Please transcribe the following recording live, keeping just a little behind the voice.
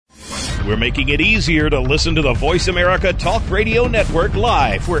We're making it easier to listen to the Voice America Talk Radio Network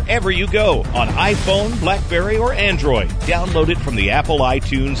live wherever you go on iPhone, BlackBerry, or Android. Download it from the Apple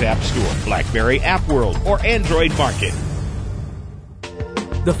iTunes App Store, BlackBerry App World, or Android Market.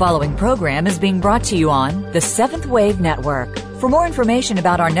 The following program is being brought to you on the Seventh Wave Network. For more information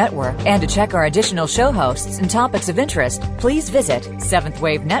about our network and to check our additional show hosts and topics of interest, please visit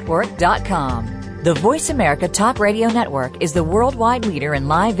seventhwavenetwork.com. The Voice America Talk Radio Network is the worldwide leader in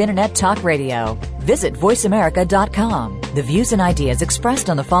live Internet talk radio. Visit voiceamerica.com. The views and ideas expressed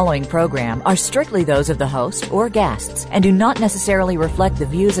on the following program are strictly those of the host or guests and do not necessarily reflect the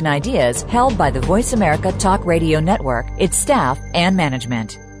views and ideas held by the Voice America Talk Radio Network, its staff, and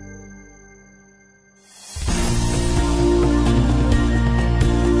management.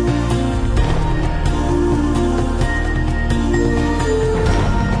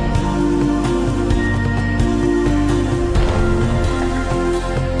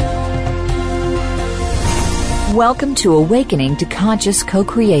 Welcome to Awakening to Conscious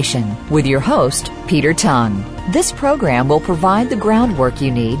Co-Creation with your host, Peter Tongue. This program will provide the groundwork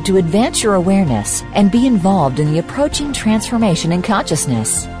you need to advance your awareness and be involved in the approaching transformation in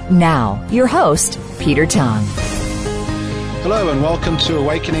consciousness. Now, your host, Peter Tongue. Hello and welcome to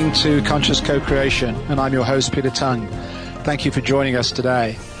Awakening to Conscious Co-Creation, and I'm your host, Peter Tongue. Thank you for joining us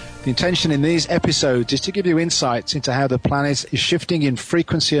today. The intention in these episodes is to give you insights into how the planet is shifting in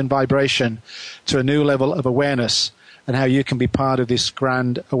frequency and vibration to a new level of awareness and how you can be part of this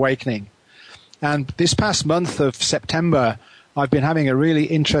grand awakening. And this past month of September, I've been having a really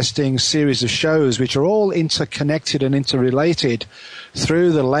interesting series of shows which are all interconnected and interrelated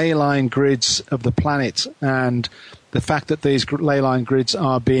through the ley line grids of the planet, and the fact that these ley line grids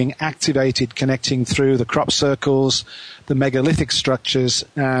are being activated, connecting through the crop circles, the megalithic structures,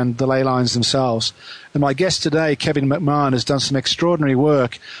 and the ley lines themselves. And my guest today, Kevin McMahon, has done some extraordinary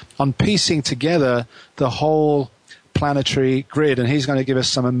work on piecing together the whole planetary grid, and he's going to give us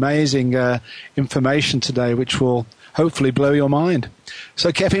some amazing information today which will hopefully blow your mind.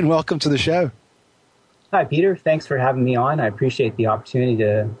 So, Kevin, welcome to the show. Hi, Peter. Thanks for having me on. I appreciate the opportunity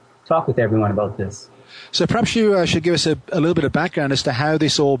to talk with everyone about this. So perhaps you should give us a little bit of background as to how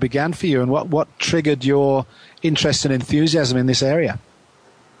this all began for you and what triggered your interest and enthusiasm in this area.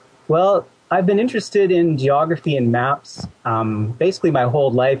 Well, I've been interested in geography and maps basically my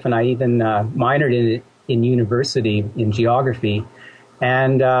whole life, and I even minored in it in university in geography.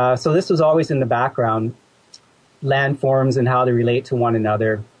 And so this was always in the background, landforms and how they relate to one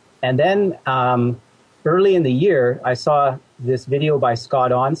another. And then early in the year, I saw this video by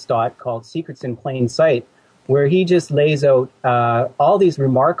Scott Onstott called Secrets in Plain Sight, where he just lays out all these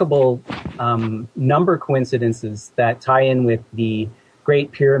remarkable number coincidences that tie in with the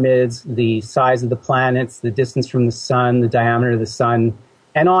Great Pyramids, the size of the planets, the distance from the sun, the diameter of the sun,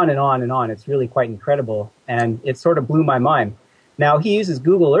 and on and on and on. It's really quite incredible, and it sort of blew my mind. Now, he uses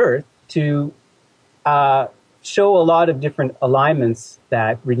Google Earth to show a lot of different alignments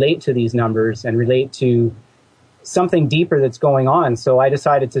that relate to these numbers and relate to something deeper that's going on. So I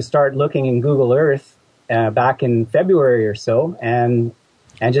decided to start looking in Google Earth back in February or so, and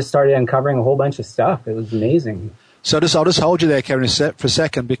just started uncovering a whole bunch of stuff. It was amazing. So I'll just hold you there, Kevin, for a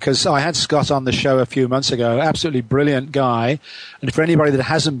second, because I had Scott on the show a few months ago. Absolutely brilliant guy. And for anybody that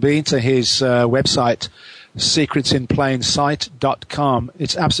hasn't been to his website, secretsinplainsight.com,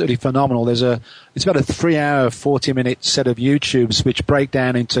 it's absolutely phenomenal. It's about a 3-hour, 40-minute set of YouTubes which break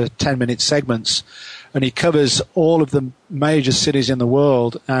down into 10-minute segments. And he covers all of the major cities in the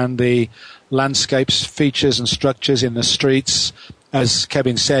world and the landscapes, features and structures in the streets, as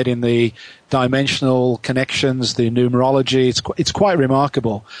Kevin said, in the dimensional connections, the numerology. It's quite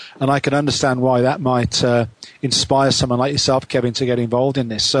remarkable. And I can understand why that might inspire someone like yourself, Kevin, to get involved in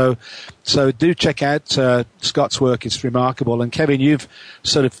this. So do check out Scott's work. It's remarkable. And Kevin, you've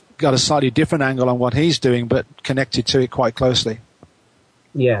sort of got a slightly different angle on what he's doing, but connected to it quite closely.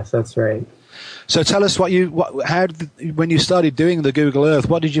 Yes, that's right. So tell us when you started doing the Google Earth,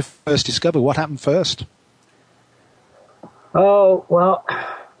 what did you first discover? What happened first? Oh, well,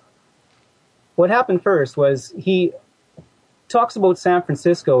 what happened first was he talks about San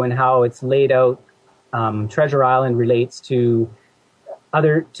Francisco and how it's laid out. Treasure Island relates to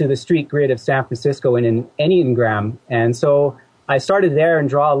the street grid of San Francisco in an Enneagram. And so I started there and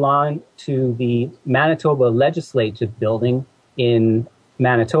draw a line to the Manitoba Legislative Building in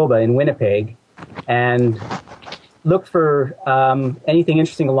Manitoba, in Winnipeg, and looked for anything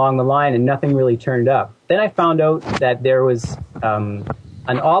interesting along the line, and nothing really turned up. Then I found out that there was an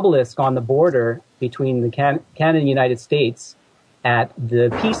obelisk on the border between the Canada and the United States at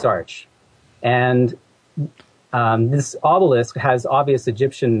the Peace Arch. And this obelisk has obvious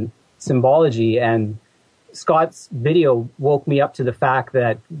Egyptian symbology. And Scott's video woke me up to the fact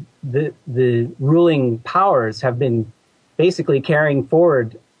that the ruling powers have been basically carrying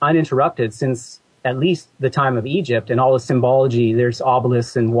forward uninterrupted since at least the time of Egypt, and all the symbology. There's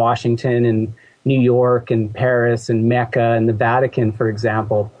obelisks in Washington and New York and Paris and Mecca and the Vatican, for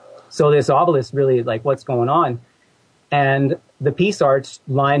example. So this obelisk really, like, what's going on? And the Peace Arch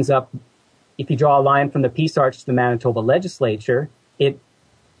lines up. If you draw a line from the Peace Arch to the Manitoba legislative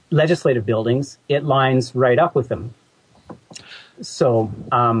buildings, it lines right up with them. So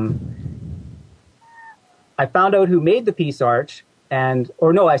I found out who made the Peace Arch,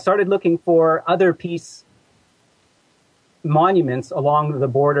 I started looking for other peace monuments along the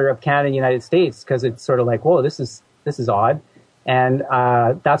border of Canada and the United States, because it's sort of like, whoa, this is odd. And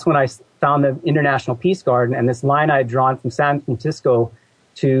that's when I found the International Peace Garden, and this line I had drawn from San Francisco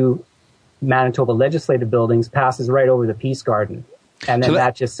to Manitoba legislative buildings passes right over the Peace Garden. And then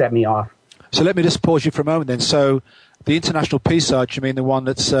that just set me off. So let me just pause you for a moment then. So the International Peace Arch, you mean the one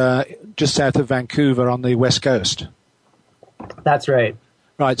that's just south of Vancouver on the west coast? That's right.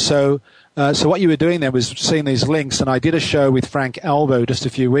 Right. So what you were doing then was seeing these links, and I did a show with Frank Albo just a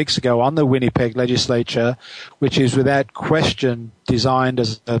few weeks ago on the Winnipeg legislature, which is without question designed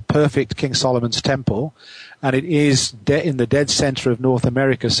as a perfect King Solomon's temple, and it is in the dead center of North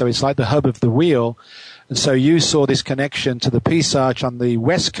America, so it's like the hub of the wheel. And so you saw this connection to the Peace Arch on the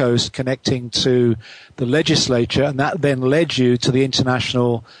west coast connecting to the legislature, and that then led you to the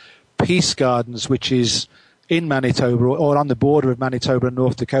International Peace Gardens, which is in Manitoba, or on the border of Manitoba and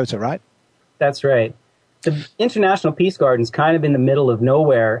North Dakota, right? That's right. The International Peace Garden is kind of in the middle of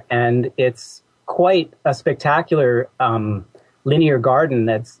nowhere, and it's quite a spectacular linear garden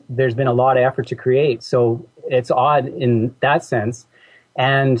there's been a lot of effort to create. So it's odd in that sense.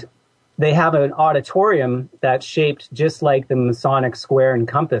 And they have an auditorium that's shaped just like the Masonic square and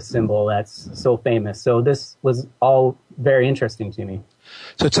compass symbol that's so famous. So this was all very interesting to me.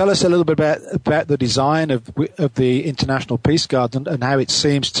 So tell us a little bit about the design of the International Peace Garden and how it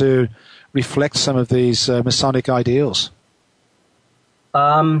seems to reflect some of these Masonic ideals.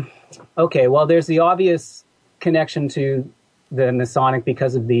 Okay, well, there's the obvious connection to the Masonic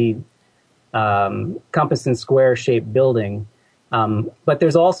because of the compass and square-shaped building. But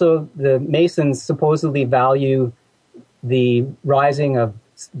there's also the Masons supposedly value the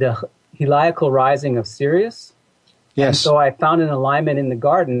heliacal rising of Sirius. Yes. And so I found an alignment in the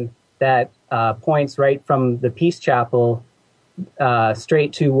garden that points right from the Peace Chapel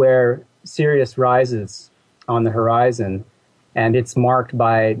straight to where Sirius rises on the horizon, and it's marked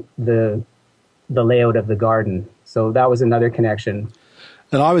by the layout of the garden. So that was another connection.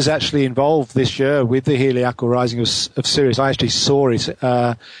 And I was actually involved this year with the heliacal rising of Sirius. I actually saw it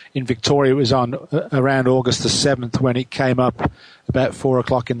in Victoria. It was on around August the 7th when it came up about 4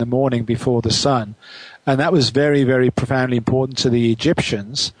 o'clock in the morning before the sun. And that was very, very profoundly important to the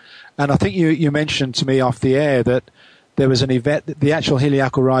Egyptians. And I think you mentioned to me off the air that there was an event, that the actual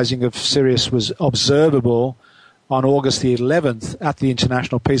heliacal rising of Sirius was observable on August the 11th at the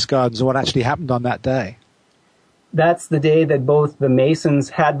International Peace Gardens, and what actually happened on that day. That's the day that both the Masons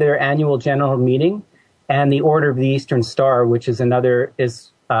had their annual general meeting and the Order of the Eastern Star, which is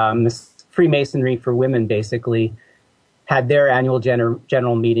Freemasonry for women, basically, had their annual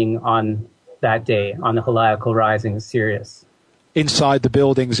general meeting on that day, on the heliacal rising of Sirius. Inside the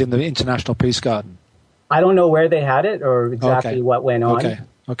buildings in the International Peace Garden? I don't know where they had it or exactly what went on.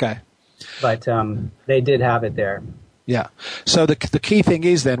 Okay. But they did have it there. Yeah. So the key thing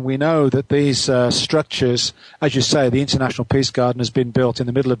is then we know that these structures, as you say, the International Peace Garden has been built in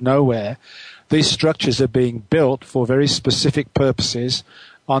the middle of nowhere. These structures are being built for very specific purposes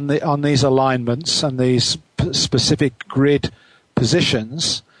on these alignments and these specific grid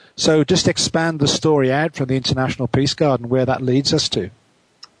positions. So just expand the story out from the International Peace Garden, where that leads us to.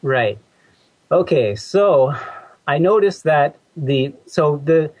 Right. Okay. So I noticed that the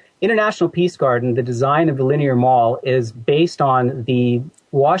International Peace Garden, the design of the linear mall, is based on the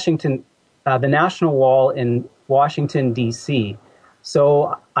National Wall in Washington, D.C.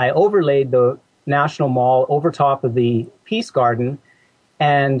 So I overlaid the National Mall over top of the Peace Garden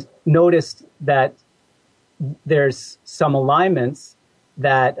and noticed that there's some alignments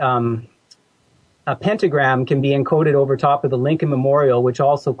that a pentagram can be encoded over top of the Lincoln Memorial, which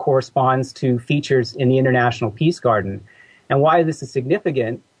also corresponds to features in the International Peace Garden. And why this is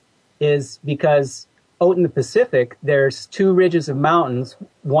significant is because out in the Pacific, there's two ridges of mountains,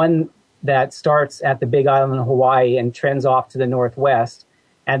 one that starts at the Big Island of Hawaii and trends off to the northwest,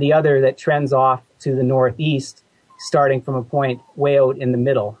 and the other that trends off to the northeast, starting from a point way out in the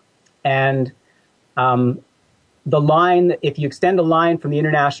middle. And the line, if you extend a line from the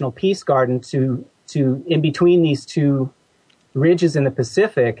International Peace Garden to in between these two ridges in the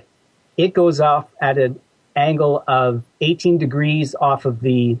Pacific, it goes off at an angle of 18 degrees off of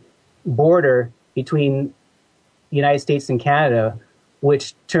the border between the United States and Canada,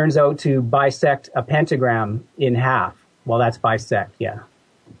 which turns out to bisect a pentagram in half. Well, that's bisect, yeah.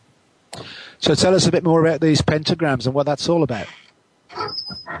 So tell us a bit more about these pentagrams and what that's all about.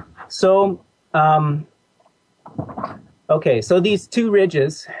 So, okay, so these two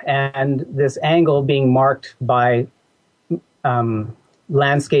ridges and this angle being marked by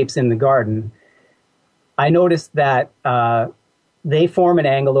landscapes in the garden, I noticed that they form an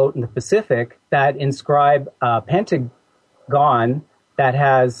angle out in the Pacific that inscribe a pentagon that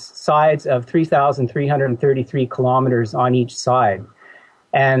has sides of 3,333 kilometers on each side.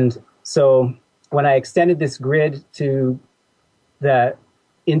 And so when I extended this grid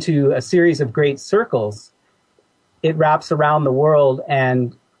into a series of great circles, it wraps around the world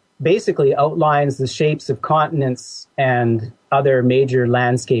and basically outlines the shapes of continents and other major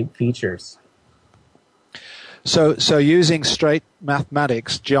landscape features. So using straight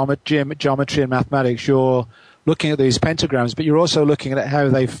mathematics, geometry and mathematics, you're looking at these pentagrams, but you're also looking at how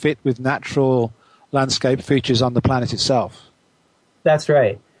they fit with natural landscape features on the planet itself. That's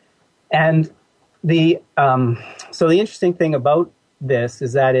right. And the interesting thing about this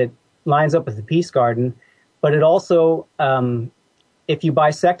is that it lines up with the Peace Garden, but it also, if you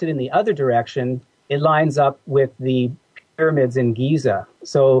bisect it in the other direction, it lines up with the pyramids in Giza.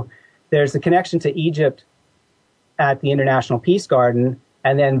 So there's a connection to Egypt at the International Peace Garden,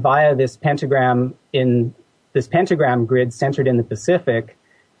 and then via this pentagram grid centered in the Pacific,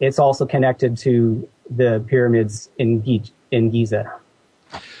 it's also connected to the pyramids in Giza.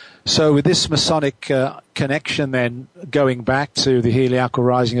 So with this Masonic connection then, going back to the heliacal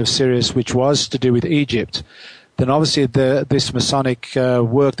rising of Sirius, which was to do with Egypt, then obviously this Masonic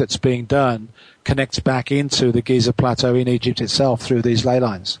work that's being done connects back into the Giza Plateau in Egypt itself through these ley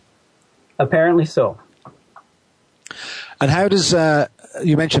lines. Apparently so. And how does,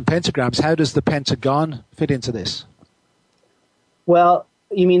 you mentioned pentagrams, how does the Pentagon fit into this? Well,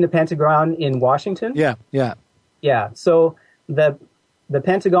 you mean the Pentagon in Washington? Yeah. Yeah, so the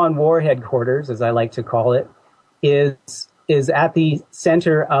Pentagon War Headquarters, as I like to call it, is at the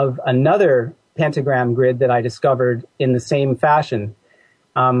center of another pentagram grid that I discovered in the same fashion.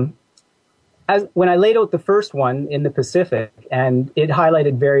 When I laid out the first one in the Pacific, and it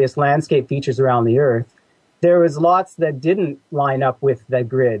highlighted various landscape features around the Earth, there was lots that didn't line up with that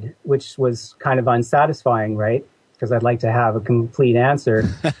grid, which was kind of unsatisfying, right? Because I'd like to have a complete answer.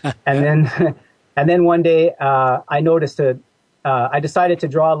 and then one day I noticed I decided to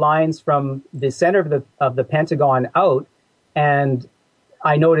draw lines from the center of the Pentagon out, and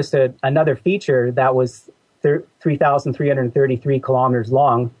I noticed another feature that was 3,333 kilometers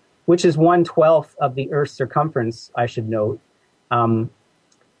long, which is 1/12 of the Earth's circumference, I should note,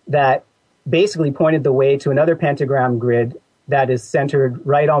 that basically pointed the way to another pentagram grid that is centered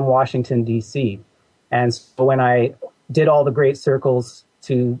right on Washington, D.C. And so when I did all the great circles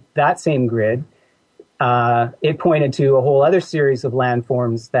to that same grid, it pointed to a whole other series of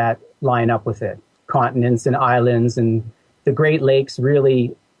landforms that line up with it. Continents and islands, and the Great Lakes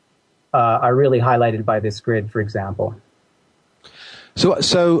really are really highlighted by this grid, for example.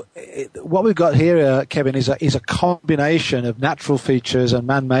 So what we've got here, Kevin, is a combination of natural features and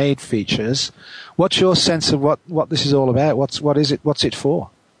man-made features. What's your sense of what this is all about? What is it? What's it for?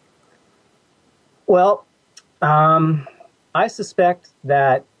 Well, I suspect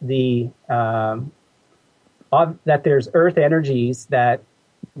that that there's Earth energies that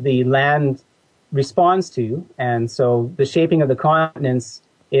the land responds to, and so the shaping of the continents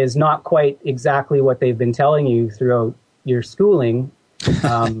is not quite exactly what they've been telling you throughout your schooling,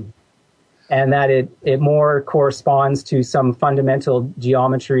 and that it more corresponds to some fundamental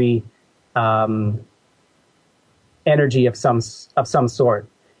geometry energy of some sort,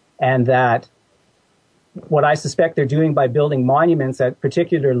 and that what I suspect they're doing by building monuments at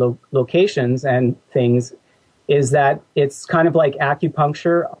particular locations and things is that it's kind of like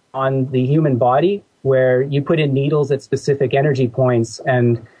acupuncture on the human body, where you put in needles at specific energy points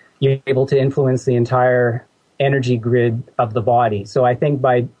and you're able to influence the entire energy grid of the body. So I think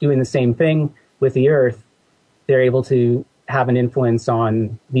by doing the same thing with the Earth, they're able to have an influence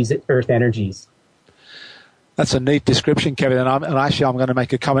on these Earth energies. That's a neat description, Kevin, and actually I'm going to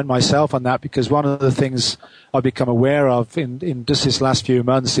make a comment myself on that, because one of the things I've become aware of in just this last few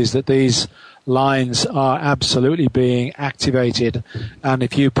months is that these lines are absolutely being activated, and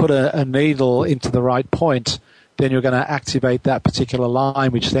if you put a needle into the right point, then you're going to activate that particular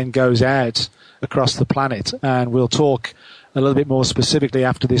line, which then goes out across the planet. And we'll talk a little bit more specifically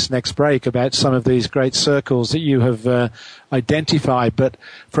after this next break about some of these great circles that you have identified. But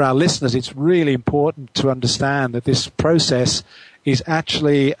for our listeners, it's really important to understand that this process is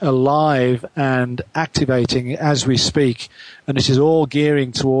actually alive and activating as we speak. And this is all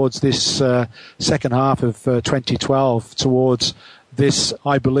gearing towards this second half of 2012, towards this,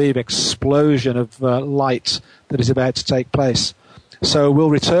 I believe, explosion of light that is about to take place. So we'll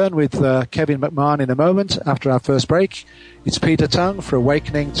return with Kevin McMahon in a moment after our first break. It's Peter Tongue for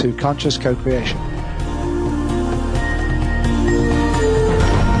Awakening to Conscious Co-Creation.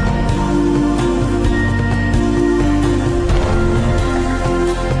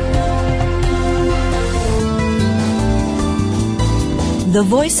 The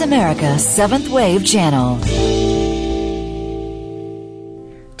Voice America 7th Wave Channel.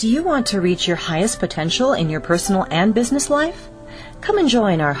 Do you want to reach your highest potential in your personal and business life? Come and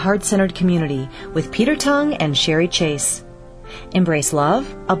join our heart-centered community with Peter Tongue and Sherry Chase. Embrace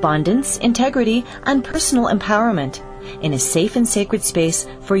love, abundance, integrity, and personal empowerment in a safe and sacred space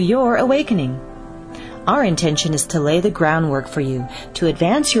for your awakening. Our intention is to lay the groundwork for you to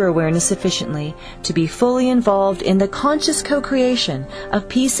advance your awareness efficiently, to be fully involved in the conscious co-creation of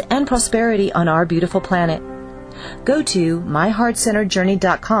peace and prosperity on our beautiful planet. Go to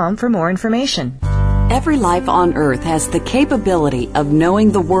myheartcenteredjourney.com for more information. Every life on Earth has the capability of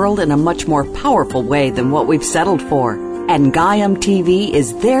knowing the world in a much more powerful way than what we've settled for. And Gaiam TV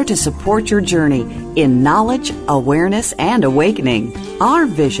is there to support your journey in knowledge, awareness, and awakening. Our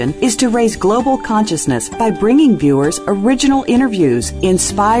vision is to raise global consciousness by bringing viewers original interviews,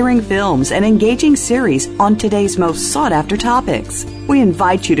 inspiring films, and engaging series on today's most sought-after topics. We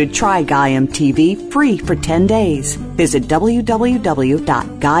invite you to try Gaiam TV free for 10 days. Visit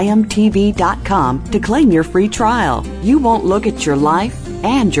www.gaiamtv.com to claim your free trial. You won't look at your life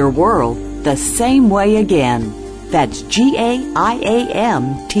and your world the same way again. That's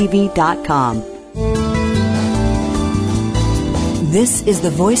GAIAMTV.com. This is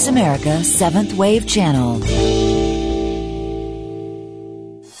the Voice America 7th Wave Channel.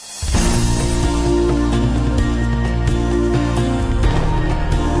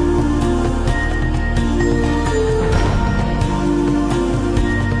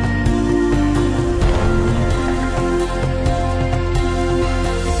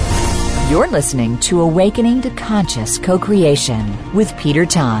 You're listening to Awakening to Conscious Co-Creation with Peter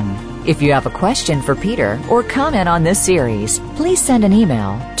Tongue. If you have a question for Peter or comment on this series, please send an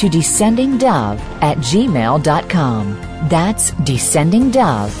email to descendingdove@gmail.com. That's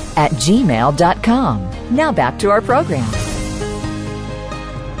descendingdove@gmail.com. Now back to our program.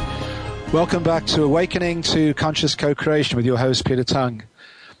 Welcome back to Awakening to Conscious Co-Creation with your host, Peter Tongue.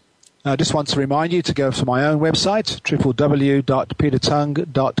 I just want to remind you to go to my own website,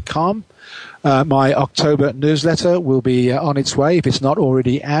 www.petertongue.com. My October newsletter will be on its way, if it's not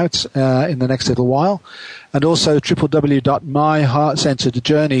already out, in the next little while. And also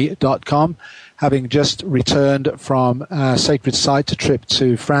www.myheartcenteredjourney.com, having just returned from a sacred site trip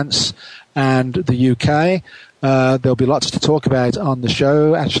to France and the UK. There'll be lots to talk about on the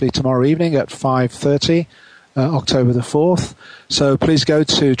show, actually tomorrow evening at 5:30. October the 4th. So please go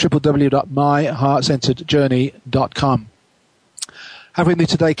to www.myheartcenteredjourney.com. Have with me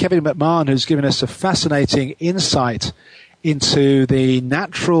today Kevin McMahon, who's given us a fascinating insight into the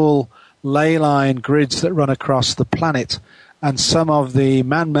natural ley line grids that run across the planet and some of the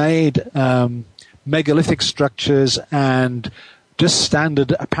man-made megalithic structures and just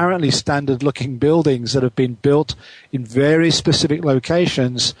apparently standard-looking buildings that have been built in very specific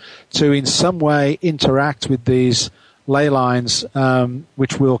locations to in some way interact with these ley lines,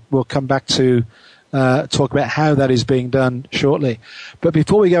 which we'll come back to talk about how that is being done shortly. But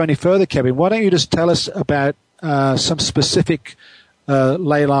before we go any further, Kevin, why don't you just tell us about some specific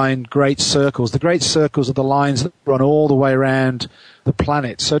ley line great circles. The great circles are the lines that run all the way around the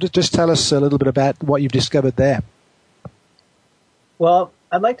planet. So just tell us a little bit about what you've discovered there. Well,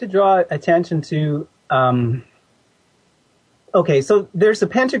 I'd like to draw attention to, so there's a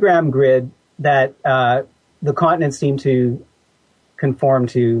pentagram grid that the continents seem to conform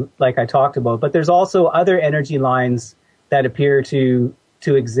to, like I talked about, but there's also other energy lines that appear to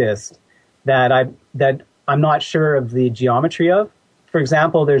exist that I'm not sure of the geometry of. For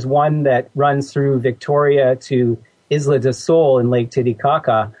example, there's one that runs through Victoria to Isla del Sol in Lake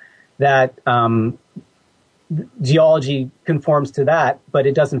Titicaca that geology conforms to that, but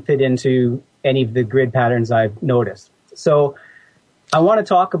it doesn't fit into any of the grid patterns I've noticed. So I want to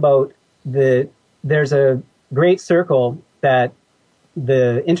talk about there's a great circle that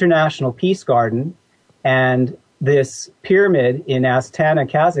the International Peace Garden and this pyramid in Astana,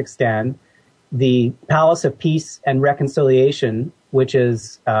 Kazakhstan, the Palace of Peace and Reconciliation, which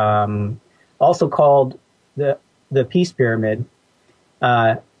is also called the Peace Pyramid.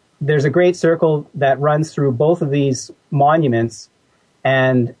 There's a great circle that runs through both of these monuments,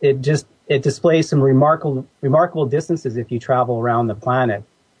 and it displays some remarkable distances if you travel around the planet.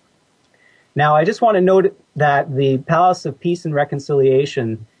 Now, I just want to note that the Palace of Peace and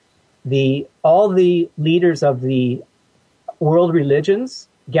Reconciliation, all the leaders of the world religions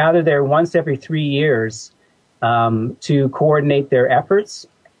gather there once every 3 years to coordinate their efforts,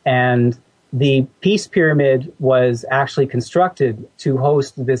 and the Peace Pyramid was actually constructed to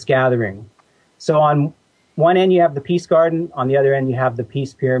host this gathering. So on one end you have the Peace Garden, on the other end you have the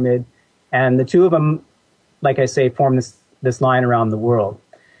Peace Pyramid, and the two of them, like I say, form this line around the world.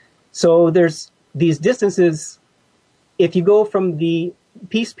 So there's these distances. If you go from the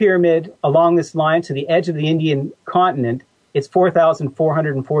Peace Pyramid along this line to the edge of the Indian continent, it's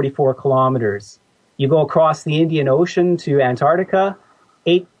 4,444 kilometers. You go across the Indian Ocean to Antarctica,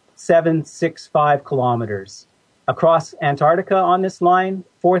 8,765 kilometers. Across Antarctica on this line,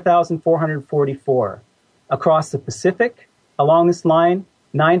 4,444. Across the Pacific along this line,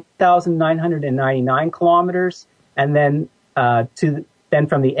 9,999 kilometers. And then then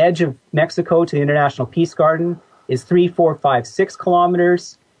from the edge of Mexico to the International Peace Garden is 3,456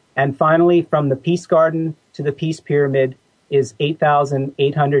 kilometers. And finally, from the Peace Garden to the Peace Pyramid is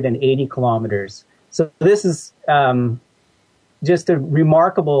 8,880 kilometers. So this is just a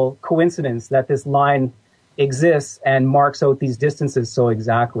remarkable coincidence that this line exists and marks out these distances so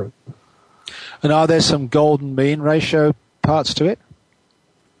exactly. And are there some golden mean ratio parts to it?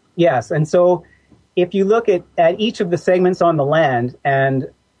 Yes, and so if you look at each of the segments on the land, and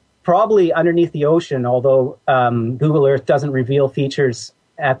probably underneath the ocean, although Google Earth doesn't reveal features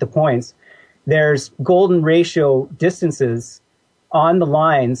at the points, there's golden ratio distances on the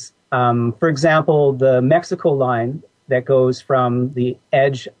lines. For example, the Mexico line that goes from the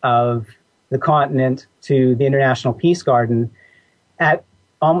edge of the continent to the International Peace Garden, at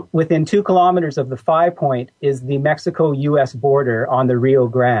within 2 kilometers of the 5 point is the Mexico-U.S. border on the Rio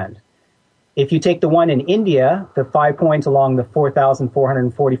Grande. If you take the one in India, the 5 point along the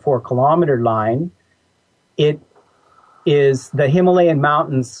 4,444 kilometer line, it is the Himalayan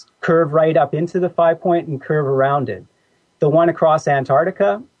mountains curve right up into the 5 point and curve around it. The one across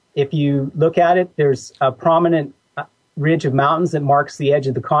Antarctica, if you look at it, there's a prominent ridge of mountains that marks the edge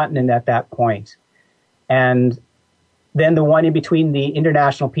of the continent at that point. And then the one in between the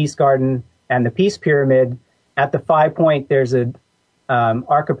International Peace Garden and the Peace Pyramid, at the 5 point, there's an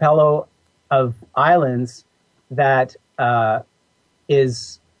archipelago of islands that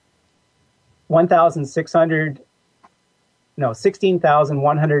is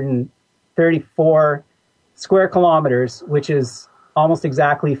 16,134 square kilometers, which is almost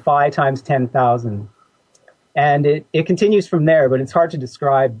exactly 5 times 10,000. And it continues from there, but it's hard to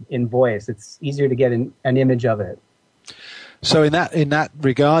describe in voice. It's easier to get an image of it. So in that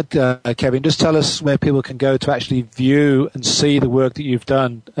regard, Kevin, just tell us where people can go to actually view and see the work that you've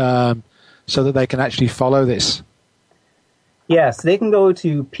done, so that they can actually follow this. Yes, they can go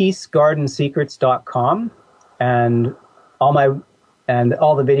to peacegardensecrets.com, and all the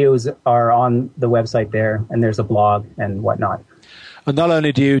videos are on the website there, and there's a blog and whatnot. And not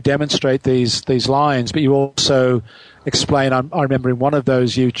only do you demonstrate these lines, but you also explain, I remember in one of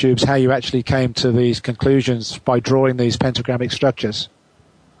those YouTubes, how you actually came to these conclusions by drawing these pentagrammic structures.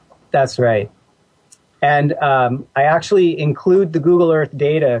 That's right. And I actually include the Google Earth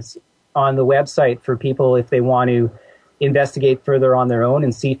data on the website for people if they want to investigate further on their own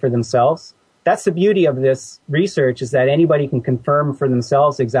and see for themselves. That's the beauty of this research, is that anybody can confirm for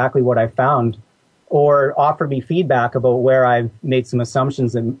themselves exactly what I found, or offer me feedback about where I've made some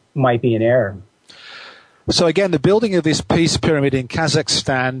assumptions that might be in error. So again, the building of this Peace Pyramid in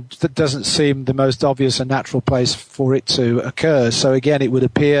Kazakhstan, that doesn't seem the most obvious and natural place for it to occur. So again, it would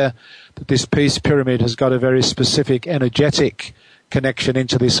appear that this Peace Pyramid has got a very specific energetic connection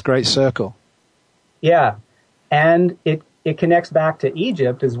into this great circle. Yeah, and it connects back to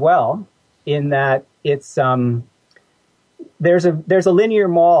Egypt as well, in that it's there's a linear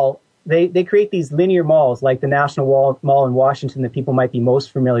mall. They create these linear malls, like the National Mall in Washington, that people might be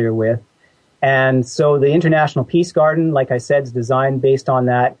most familiar with. And so the International Peace Garden, like I said, is designed based on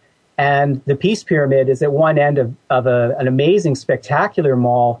that. And the Peace Pyramid is at one end of an amazing, spectacular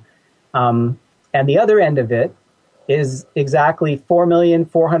mall. And the other end of it is exactly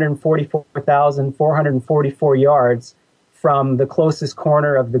 4,444,444 yards from the closest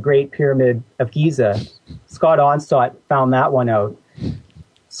corner of the Great Pyramid of Giza. Scott Onstott found that one out.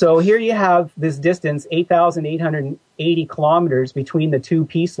 So here you have this distance, 8,880 kilometers between the two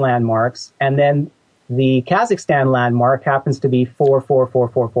peace landmarks, and then the Kazakhstan landmark happens to be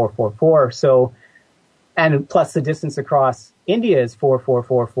 4444444. So, and plus the distance across India is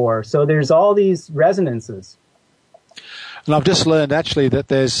 4444. So there's all these resonances. And I've just learned actually that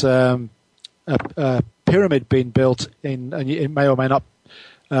there's a pyramid being built in, and it may or may not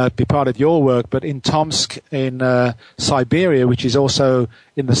be part of your work, but in Tomsk in Siberia, which is also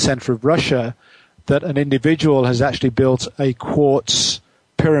in the center of Russia, that an individual has actually built a quartz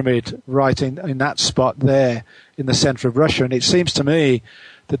pyramid right in that spot there in the center of Russia. And it seems to me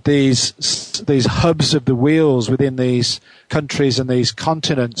that these hubs of the wheels within these countries and these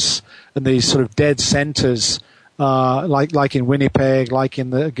continents and these sort of dead centers, like in Winnipeg, like in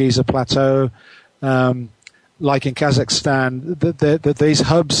the Giza Plateau, like in Kazakhstan, that these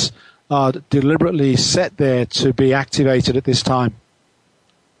hubs are deliberately set there to be activated at this time.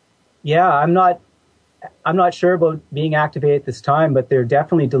 Yeah, I'm not sure about being activated at this time, but they're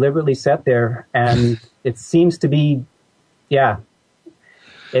definitely deliberately set there, and it seems to be that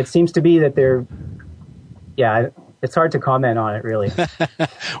they're, it's hard to comment on it, really.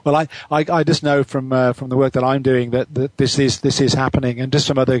 Well, I just know from the work that I'm doing that this is happening, and just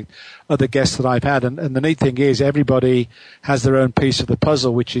from other guests that I've had, and the neat thing is everybody has their own piece of the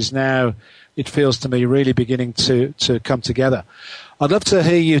puzzle, which is now, it feels to me, really beginning to come together. I'd love to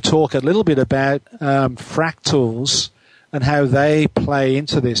hear you talk a little bit about fractals and how they play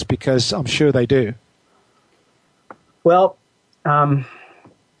into this, because I'm sure they do. Well,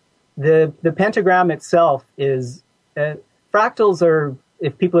 the pentagram itself is fractals are,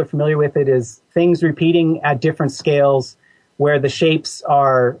 if people are familiar with it, is things repeating at different scales where the shapes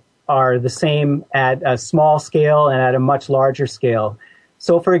are the same at a small scale and at a much larger scale.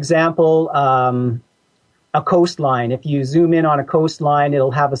 So, for example, a coastline. If you zoom in on a coastline,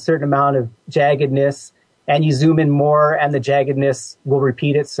 it'll have a certain amount of jaggedness, and you zoom in more and the jaggedness will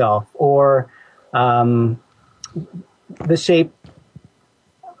repeat itself. Or the shape,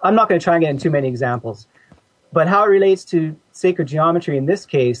 I'm not going to try and get into too many examples, but how it relates to sacred geometry in this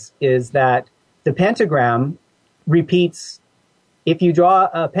case is that the pentagram repeats. If you draw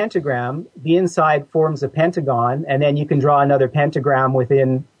a pentagram, the inside forms a pentagon, and then you can draw another pentagram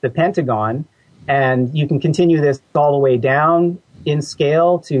within the pentagon, and you can continue this all the way down in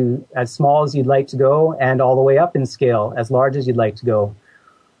scale to as small as you'd like to go, and all the way up in scale as large as you'd like to go.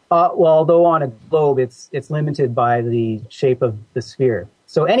 Well, although on a globe, it's limited by the shape of the sphere.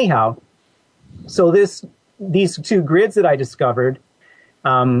 So anyhow, these two grids that I discovered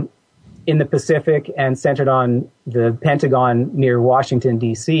in the Pacific and centered on the Pentagon near Washington,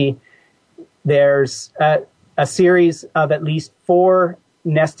 D.C., there's a series of at least 4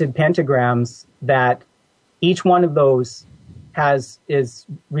 nested pentagrams that each one of those is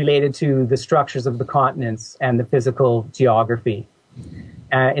related to the structures of the continents and the physical geography.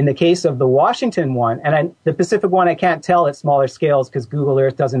 In the case of the Washington one, and the Pacific one, I can't tell at smaller scales because Google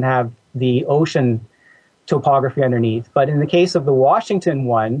Earth doesn't have the ocean topography underneath. But in the case of the Washington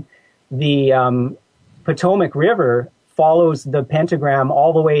one, the Potomac River follows the pentagram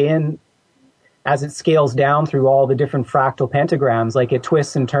all the way in as it scales down through all the different fractal pentagrams. Like it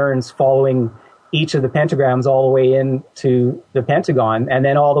twists and turns following each of the pentagrams all the way into the Pentagon, and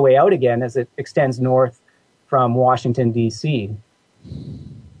then all the way out again as it extends north from Washington, D.C.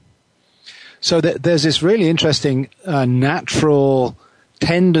 So there's this really interesting natural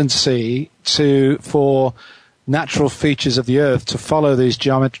tendency for natural features of the Earth to follow these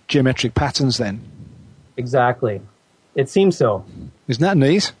geometric patterns then. Exactly. It seems so. Isn't that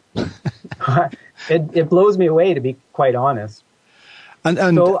neat? It blows me away, to be quite honest. And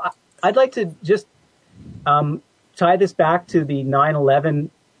so I'd like to just tie this back to the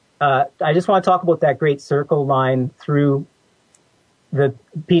 9/11. I just want to talk about that great circle line through the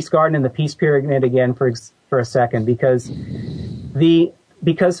Peace Garden and the Peace Pyramid again for a second, because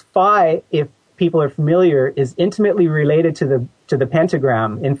phi, if people are familiar, is intimately related to the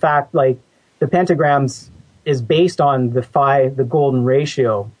pentagram. In fact, like the pentagrams is based on the phi, the golden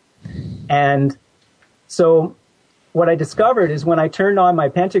ratio. And so what I discovered is when I turned on my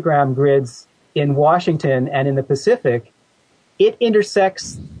pentagram grids in Washington and in the Pacific, it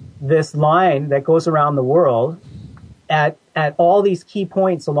intersects this line that goes around the world at all these key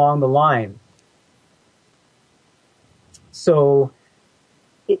points along the line. So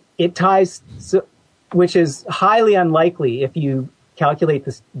it ties, which is highly unlikely if you calculate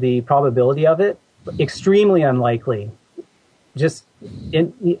the probability of it, extremely unlikely. Just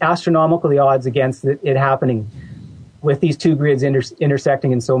astronomical the odds against it happening with these two grids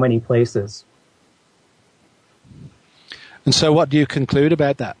intersecting in so many places. And so what do you conclude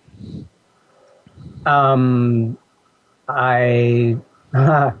about that?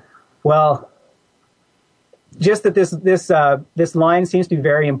 Well, just that this line seems to be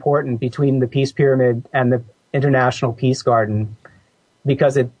very important between the Peace Pyramid and the International Peace Garden,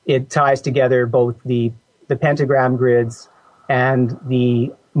 because it ties together both the pentagram grids and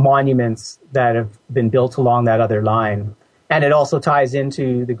the monuments that have been built along that other line. And it also ties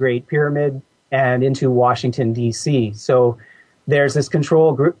into the Great Pyramid and into Washington, D.C. So there's this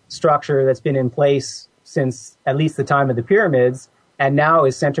control group structure that's been in place since at least the time of the pyramids, and now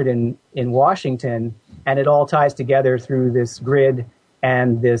is centered in Washington, and it all ties together through this grid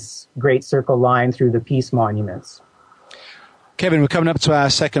and this great circle line through the peace monuments. Kevin, we're coming up to our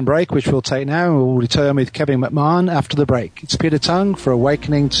second break, which we'll take now. We'll return with Kevin McMahon after the break. It's Peter Tongue for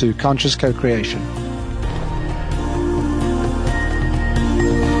Awakening to Conscious Co-Creation.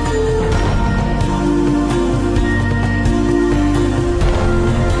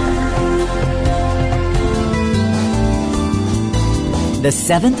 The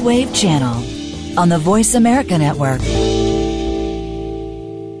Seventh Wave Channel on the Voice America Network.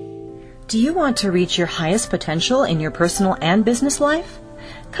 Do you want to reach your highest potential in your personal and business life?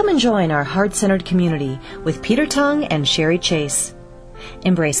 Come and join our heart-centered community with Peter Tongue and Sherry Chase.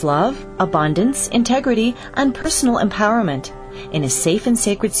 Embrace love, abundance, integrity, and personal empowerment in a safe and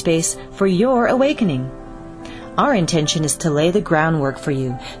sacred space for your awakening. Our intention is to lay the groundwork for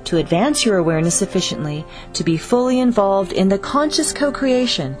you to advance your awareness efficiently, to be fully involved in the conscious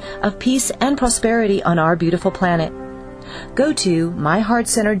co-creation of peace and prosperity on our beautiful planet. Go to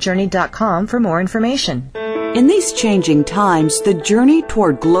myheartcenteredjourney.com for more information. In these changing times, the journey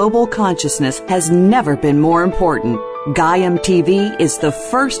toward global consciousness has never been more important. Gaiam TV is the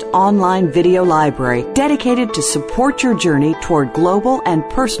first online video library dedicated to support your journey toward global and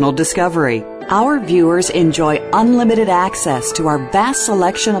personal discovery. Our viewers enjoy unlimited access to our vast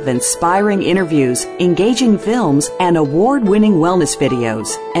selection of inspiring interviews, engaging films, and award-winning wellness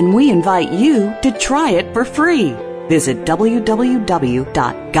videos. And we invite you to try it for free. Visit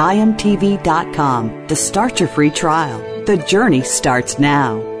www.gaiamtv.com to start your free trial. The journey starts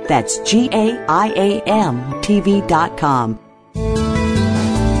now. That's GAIAMTV.com.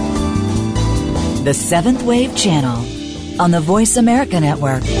 The Seventh Wave Channel on the Voice America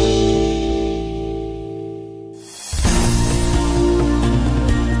Network.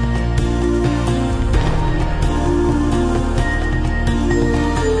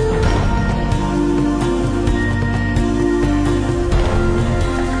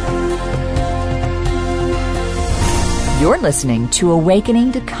 You're listening to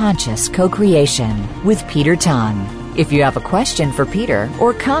Awakening to Conscious Co-Creation with Peter Tongue. If you have a question for Peter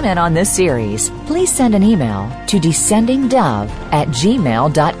or comment on this series, please send an email to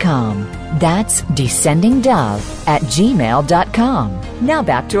descendingdove@gmail.com. That's descendingdove@gmail.com. Now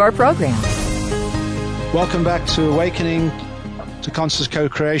back to our program. Welcome back to Awakening to Conscious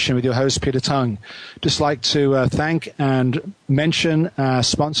Co-Creation with your host, Peter Tongue. Just like to thank and mention our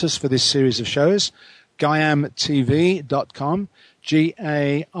sponsors for this series of shows. GaiamTV.com,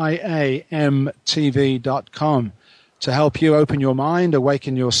 GAIAMTV.com, to help you open your mind,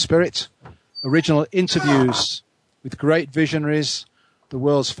 awaken your spirit. Original interviews with great visionaries, the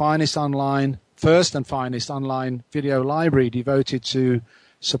world's first and finest online video library devoted to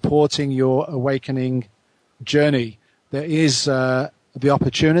supporting your awakening journey. There is the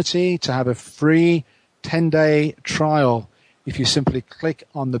opportunity to have a free 10-day trial if you simply click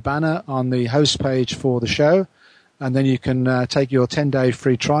on the banner on the host page for the show, and then you can take your 10-day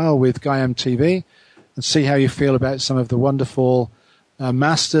free trial with Gaiam TV and see how you feel about some of the wonderful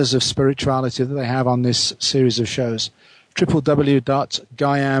masters of spirituality that they have on this series of shows.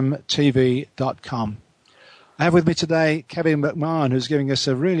 www.gaiamtv.com. I have with me today Kevin McMahon, who's giving us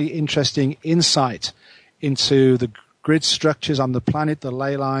a really interesting insight into the grid structures on the planet, the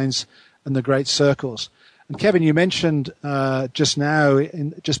ley lines, and the great circles. And Kevin, you mentioned just now,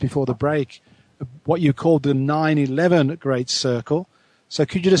 just before the break, what you called the 9/11 Great Circle. So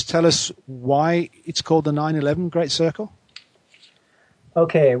could you just tell us why it's called the 9/11 Great Circle?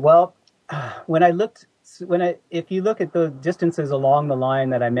 Okay, well, if you look at the distances along the line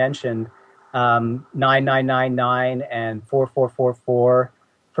that I mentioned, 9999 and 4444,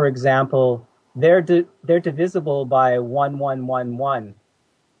 for example, they're divisible by 1111.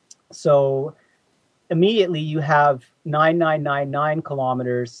 So immediately you have 9999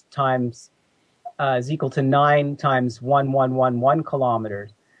 kilometers times is equal to 9 times 1111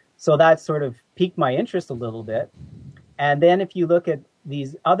 kilometers. So that sort of piqued my interest a little bit. And then if you look at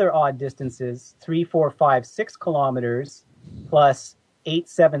these other odd distances, 3, 4, 5, 6 kilometers plus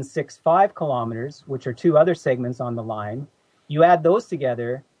 8.765 kilometers, which are two other segments on the line. You add those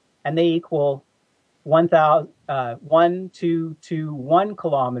together, and they equal 1,221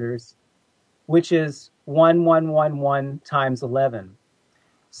 kilometers, which is 1,111 times 11.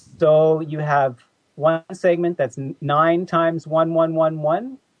 So you have one segment that's 9 times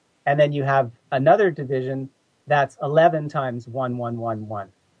 1,111, and then you have another division that's 11 times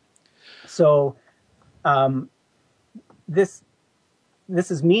 1,111. So this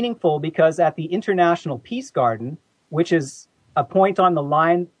is meaningful because at the International Peace Garden, which is a point on the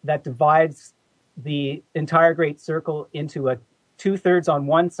line that divides the entire Great Circle into a 2/3 on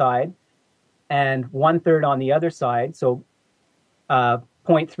one side and 1/3 on the other side, so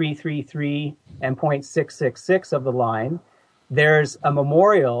 0.333 and 0.666 of the line, there's a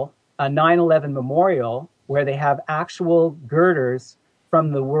memorial, a 9/11 memorial, where they have actual girders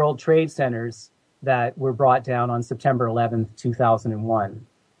from the World Trade Centers that were brought down on September 11th, 2001.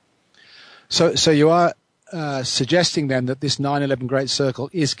 So you are suggesting then that this 9/11 Great Circle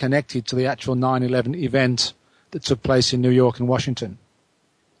is connected to the actual 9/11 event that took place in New York and Washington?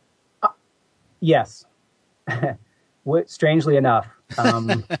 Yes. Strangely enough.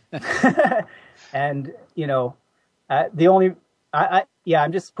 And, I'm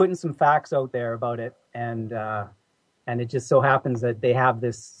just putting some facts out there about it. And it just so happens that they have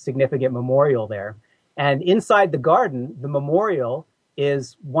this significant memorial there. And inside the garden, the memorial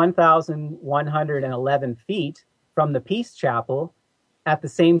is 1,111 feet from the Peace Chapel. At the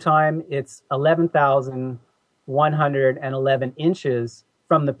same time, it's 11,111 inches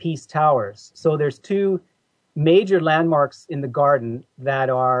from the Peace Towers. So there's two major landmarks in the garden that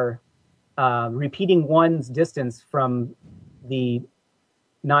are repeating one's distance from the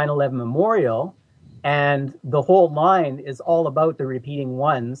 9/11 memorial, and the whole line is all about the repeating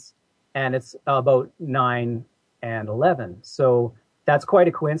ones, and it's about 9 and 11. So that's quite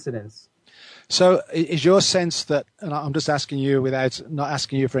a coincidence. So is your sense that, and I'm just asking you not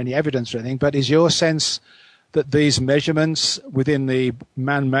asking you for any evidence or anything, but is your sense that these measurements within the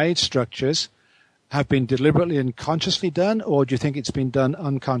man-made structures have been deliberately and consciously done, or do you think it's been done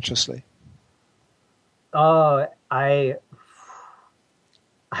unconsciously? I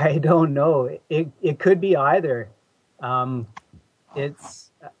don't know. It could be either.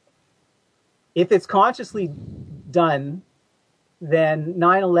 If it's consciously done, then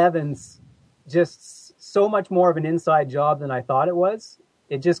 9/11's just so much more of an inside job than I thought it was.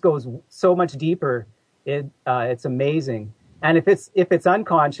 It just goes so much deeper. It's amazing. And if it's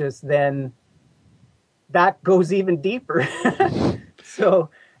unconscious, then that goes even deeper. So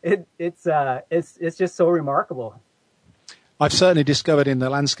it's just so remarkable. I've certainly discovered in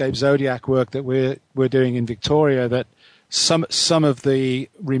the landscape zodiac work that we're doing in Victoria that some of the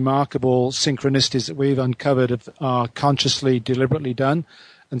remarkable synchronicities that we've uncovered are consciously, deliberately done,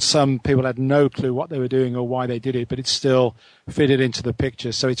 and some people had no clue what they were doing or why they did it, but it's still fitted into the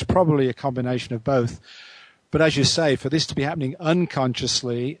picture. So it's probably a combination of both. But as you say, for this to be happening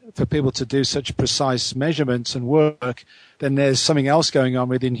unconsciously, for people to do such precise measurements and work, then there's something else going on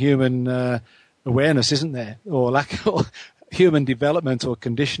within human awareness, isn't there? Or lack of human development or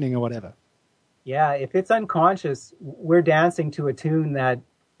conditioning or whatever. Yeah, if it's unconscious, we're dancing to a tune that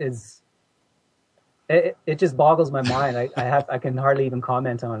is, it just boggles my mind. I can hardly even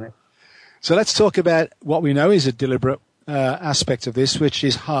comment on it. So let's talk about what we know is a deliberate aspect of this, which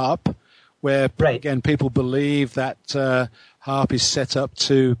is HAARP, where, again, people believe that HAARP is set up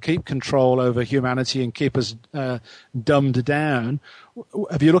to keep control over humanity and keep us dumbed down.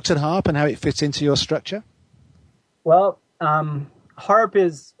 Have you looked at HAARP and how it fits into your structure? Well, HAARP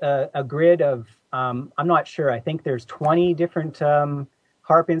is a grid of, I'm not sure, I think there's 20 different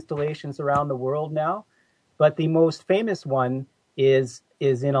HAARP installations around the world now, but the most famous one is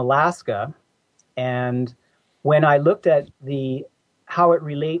in Alaska. And when I looked at how it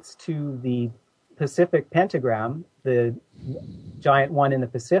relates to the Pacific pentagram, the giant one in the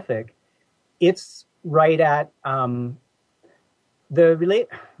Pacific, it's right at the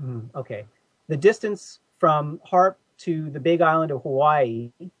distance from HAARP to the Big Island of Hawaii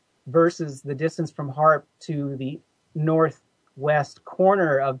versus the distance from HAARP to the northwest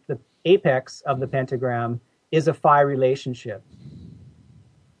corner of the apex of the pentagram is a phi relationship.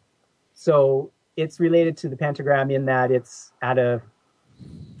 So it's related to the pentagram in that it's at a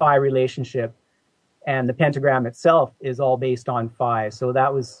phi relationship, and the pentagram itself is all based on phi. So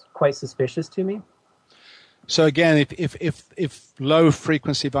that was quite suspicious to me. So again, if low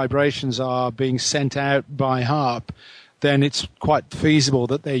frequency vibrations are being sent out by HAARP, then it's quite feasible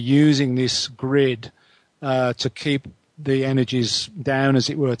that they're using this grid to keep the energies down, as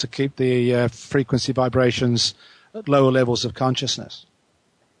it were, to keep the frequency vibrations at lower levels of consciousness.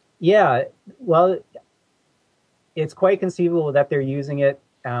 Yeah, well, it's quite conceivable that they're using it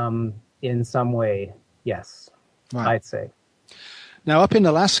in some way, yes, right. I'd say. Now, up in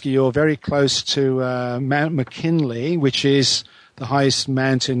Alaska, you're very close to Mount McKinley, which is the highest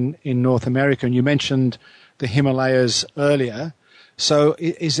mountain in North America, and you mentioned the Himalayas earlier. So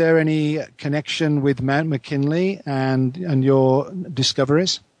is there any connection with Mount McKinley and your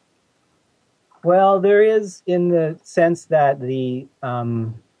discoveries? Well, there is, in the sense that the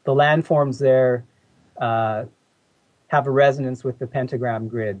landforms there have a resonance with the pentagram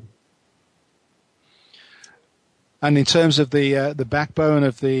grid. And in terms of the backbone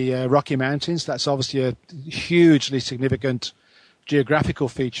of the Rocky Mountains, that's obviously a hugely significant geographical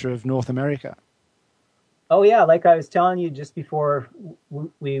feature of North America. Oh, yeah. Like I was telling you just before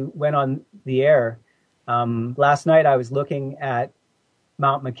we went on the air, last night I was looking at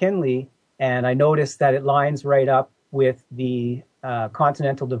Mount McKinley, and I noticed that it lines right up with the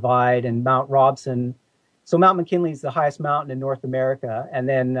Continental Divide and Mount Robson. So Mount McKinley is the highest mountain in North America, and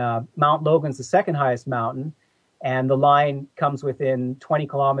then Mount Logan's the second highest mountain, and the line comes within 20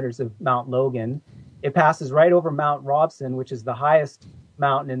 kilometers of Mount Logan. It passes right over Mount Robson, which is the highest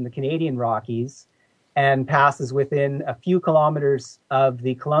mountain in the Canadian Rockies, and passes within a few kilometers of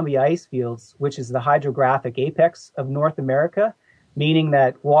the Columbia ice fields, which is the hydrographic apex of North America, meaning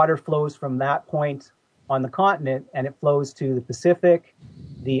that water flows from that point on the continent, and it flows to the Pacific,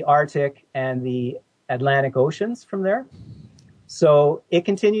 the Arctic, and the Atlantic Oceans from there. So it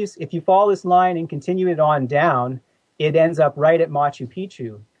continues, if you follow this line and continue it on down, it ends up right at Machu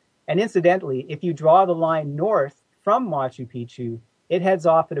Picchu. And incidentally, if you draw the line north from Machu Picchu, it heads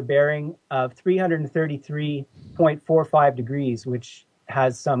off at a bearing of 333.45 degrees, which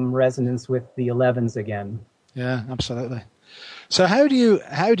has some resonance with the 11s again. Yeah, absolutely. So how do you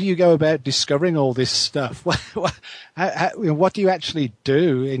go about discovering all this stuff? What do you actually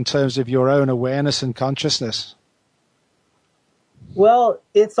do in terms of your own awareness and consciousness? Well,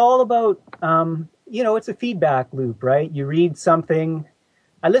 it's all about, it's a feedback loop, right? You read something.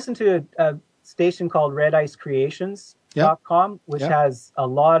 I listen to a station called RedIceCreations.com, which has a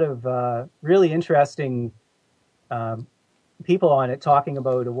lot of really interesting people on it talking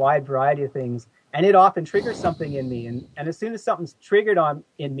about a wide variety of things. And it often triggers something in me. And as soon as something's triggered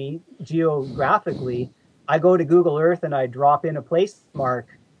in me geographically, I go to Google Earth and I drop in a place mark.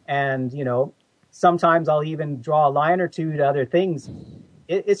 And, sometimes I'll even draw a line or two to other things.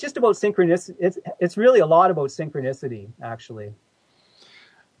 It's just about synchronicity. It's really a lot about synchronicity, actually.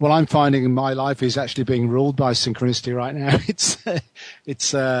 Well, I'm finding my life is actually being ruled by synchronicity right now. It's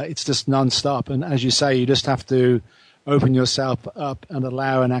just nonstop. And as you say, you just have to open yourself up and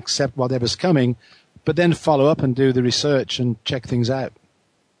allow and accept whatever's coming, but then follow up and do the research and check things out.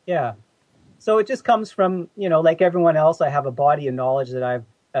 Yeah. So it just comes from, like everyone else, I have a body of knowledge that I've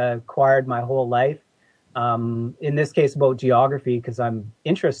acquired my whole life. In this case, about geography, because I'm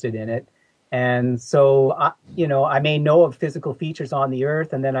interested in it. And so, I may know of physical features on the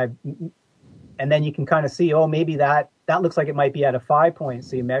Earth, and then you can kind of see, maybe that looks like it might be at a 5 point,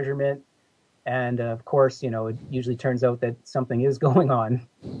 so you measurement. And of course, it usually turns out that something is going on.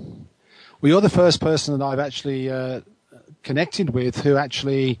 Well, you're the first person that I've actually connected with who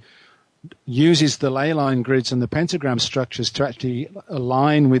actually uses the ley line grids and the pentagram structures to actually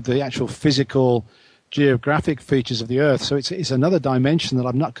align with the actual physical geographic features of the Earth. So it's another dimension that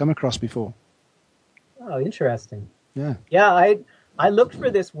I've not come across before. Oh, interesting. Yeah. Yeah, I looked for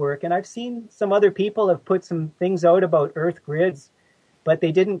this work, and I've seen some other people have put some things out about Earth grids, but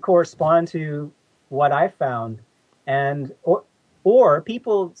they didn't correspond to what I found. And or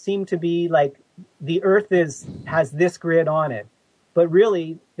people seem to be like, the Earth has this grid on it. But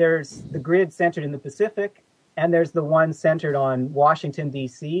really, there's the grid centered in the Pacific, and there's the one centered on Washington,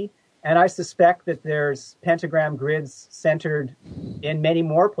 D.C., and I suspect that there's pentagram grids centered in many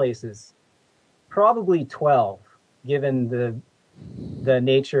more places. Probably 12, given the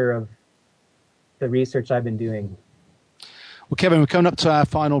nature of the research I've been doing. Well, Kevin, we're coming up to our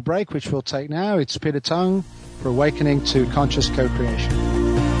final break, which we'll take now. It's Peter Tongue for Awakening to Conscious Co-Creation.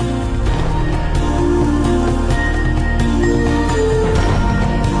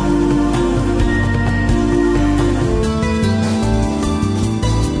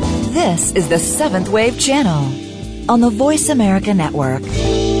 This is the Seventh Wave Channel on the Voice America Network.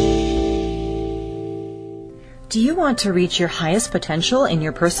 Do you want to reach your highest potential in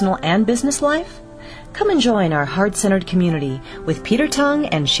your personal and business life? Come and join our heart-centered community with Peter Tongue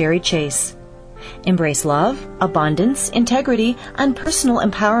and Sherry Chase. Embrace love, abundance, integrity, and personal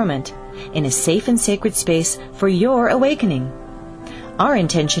empowerment in a safe and sacred space for your awakening. Our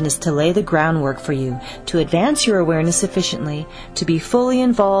intention is to lay the groundwork for you to advance your awareness efficiently, to be fully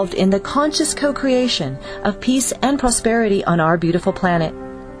involved in the conscious co-creation of peace and prosperity on our beautiful planet.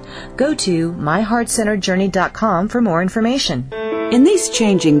 Go to myheartcenteredjourney.com for more information. In these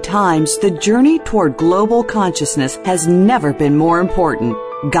changing times, the journey toward global consciousness has never been more important.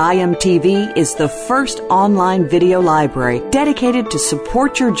 Gaiam TV is the first online video library dedicated to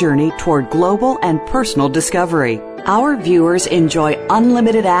support your journey toward global and personal discovery. Our viewers enjoy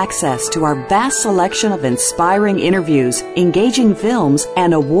unlimited access to our vast selection of inspiring interviews, engaging films,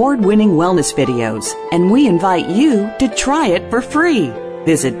 and award-winning wellness videos. And we invite you to try it for free.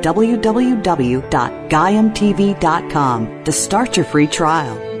 Visit www.gaiamtv.com to start your free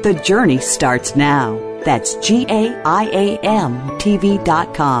trial. The journey starts now. That's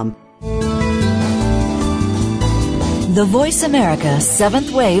GAIAMTV.com. The Voice America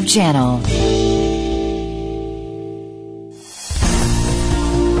 7th Wave Channel.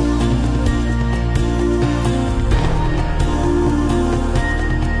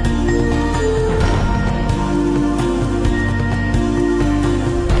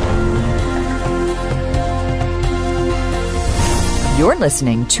 You're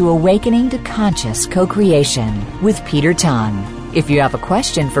listening to Awakening to Conscious Co-Creation with Peter Tongue. If you have a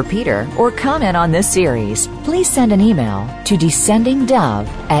question for Peter or comment on this series, please send an email to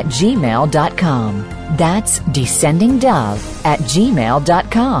descendingdove@gmail.com. That's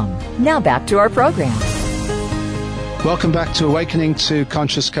descendingdove@gmail.com. Now back to our program. Welcome back to Awakening to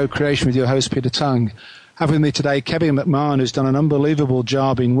Conscious Co-Creation with your host, Peter Tongue. Having with me today, Kevin McMahon, who's done an unbelievable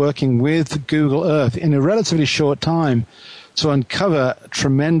job in working with Google Earth in a relatively short time to uncover a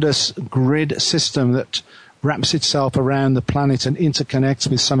tremendous grid system that wraps itself around the planet and interconnects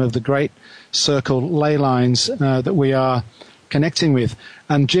with some of the great circle ley lines that we are connecting with.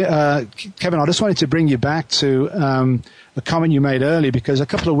 And Kevin, I just wanted to bring you back to a comment you made earlier, because a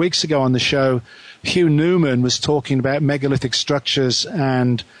couple of weeks ago on the show, Hugh Newman was talking about megalithic structures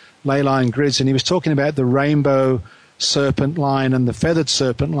and ley line grids, and he was talking about the rainbow serpent line and the feathered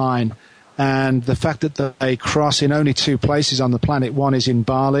serpent line, and the fact that they cross in only two places on the planet. One is in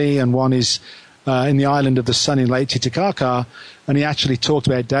Bali and one is in the island of the sun in Lake Titicaca. And he actually talked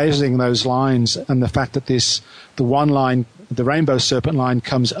about dazing those lines and the fact that the one line, the rainbow serpent line,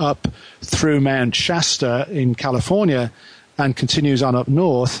 comes up through Mount Shasta in California and continues on up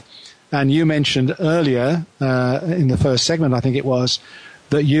north. And you mentioned earlier in the first segment, I think it was,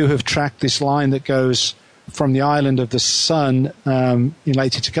 that you have tracked this line that goes from the island of the sun in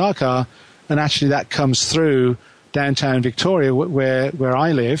Lake Titicaca, and actually that comes through downtown Victoria, where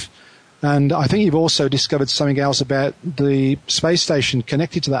I live. And I think you've also discovered something else about the space station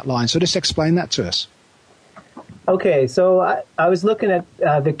connected to that line. So just explain that to us. Okay, so I was looking at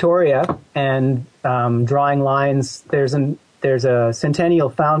Victoria and drawing lines. There's a centennial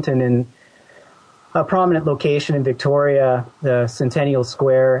fountain in a prominent location in Victoria, the Centennial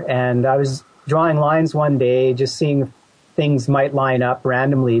Square, and I was drawing lines one day, just seeing if things might line up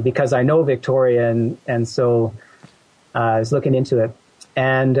randomly, because I know Victoria, and so I was looking into it.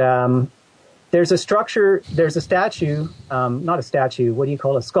 And there's a statue, not a statue, what do you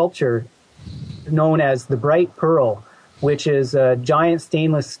call it, a sculpture known as the Bright Pearl, which is a giant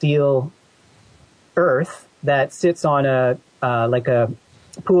stainless steel earth that sits on like a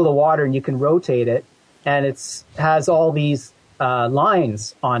pool of water, and you can rotate it, and it has all these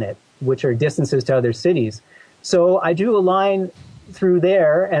lines on it, which are distances to other cities. So I drew a line through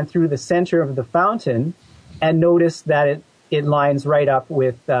there and through the center of the fountain, and noticed that it lines right up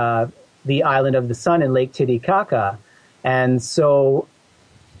with the island of the sun in Lake Titicaca. And so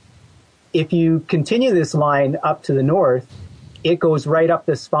if you continue this line up to the north, it goes right up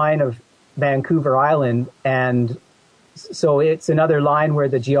the spine of Vancouver Island. And so it's another line where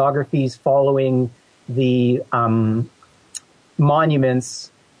the geography is following the monuments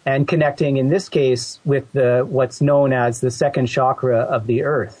and connecting, in this case, with what's known as the second chakra of the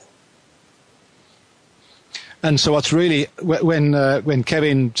earth. And so what's really, when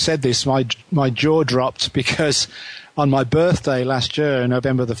Kevin said this, my jaw dropped, because on my birthday last year,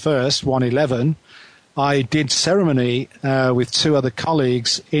 November the 1st, 1/11, I did ceremony with two other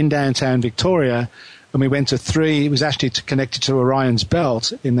colleagues in downtown Victoria, and we went to it was actually connected to Orion's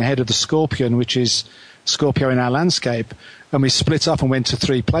belt in the head of the Scorpion, which is Scorpio in our landscape, and we split up and went to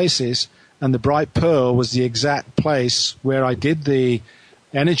three places, and the Bright Pearl was the exact place where I did the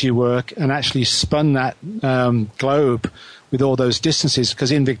energy work and actually spun that globe with all those distances, because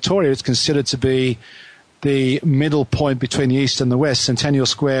in Victoria it's considered to be the middle point between the east and the west, Centennial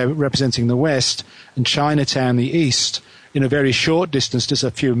Square representing the west and Chinatown the east, in a very short distance, just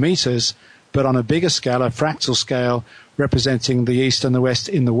a few meters, but on a bigger scale, a fractal scale, representing the East and the West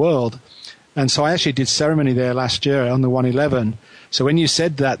in the world. And so I actually did ceremony there last year on the 111. So when you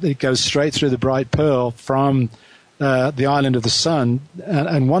said that, it goes straight through the bright pearl from the island of the sun.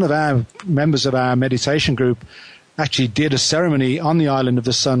 And one of our members of our meditation group actually did a ceremony on the island of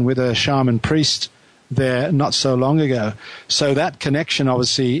the sun with a shaman priest there not so long ago. So that connection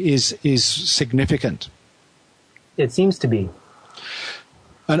obviously is significant. It seems to be.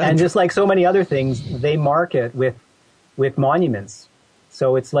 And just like so many other things, they mark it with monuments.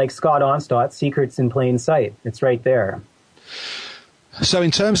 So it's like Scott Onstott's Secrets in Plain Sight. It's right there. So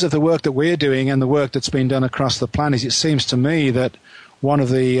in terms of the work that we're doing and the work that's been done across the planet, it seems to me that one of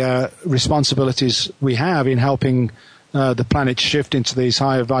the responsibilities we have in helping the planet shift into these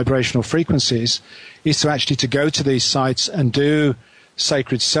higher vibrational frequencies is to actually to go to these sites and do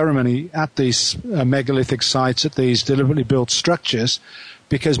sacred ceremony at these megalithic sites, at these deliberately built structures,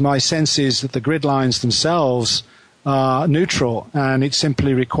 because my sense is that the grid lines themselves are neutral, and it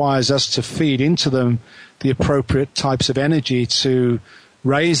simply requires us to feed into them the appropriate types of energy to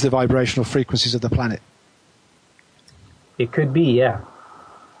raise the vibrational frequencies of the planet. It could be, yeah.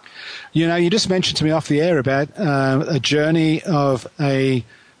 You know, you just mentioned to me off the air about a journey of a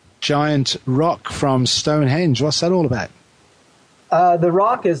giant rock from Stonehenge. What's that all about? The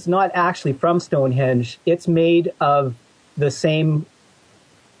rock is not actually from Stonehenge. It's made of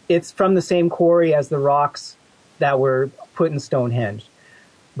it's from the same quarry as the rocks that were put in Stonehenge.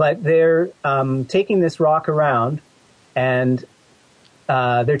 But they're taking this rock around, and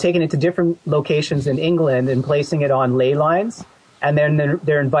they're taking it to different locations in England and placing it on ley lines. And then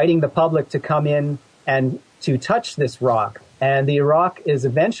they're inviting the public to come in and to touch this rock. And the rock is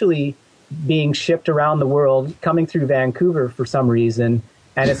eventually being shipped around the world, coming through Vancouver for some reason,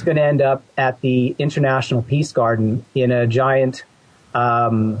 and it's going to end up at the International Peace Garden in a giant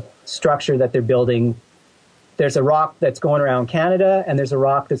structure that they're building. There's a rock that's going around Canada, and there's a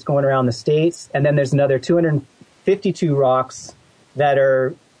rock that's going around the States, and then there's another 252 rocks that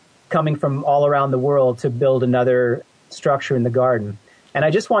are coming from all around the world to build another structure in the garden. And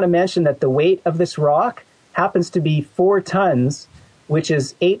I just want to mention that the weight of this rock happens to be 4 tons, which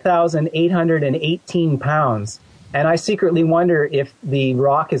is 8,818 pounds. And I secretly wonder if the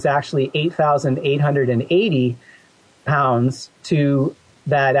rock is actually 8,880 pounds to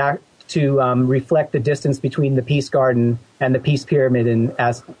reflect the distance between the Peace Garden and the Peace Pyramid in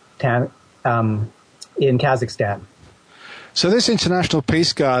Kazakhstan. So this International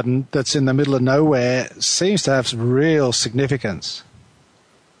Peace Garden that's in the middle of nowhere seems to have some real significance.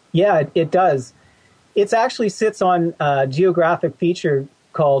 Yeah, it does. It actually sits on a geographic feature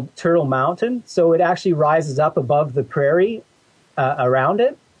called Turtle Mountain, so it actually rises up above the prairie around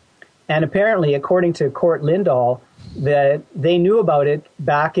it. And apparently, according to Court Lindahl, that they knew about it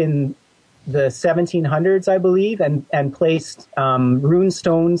back in the 1700s, I believe, and placed rune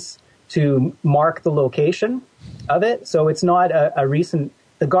stones to mark the location of it. So it's not a recent,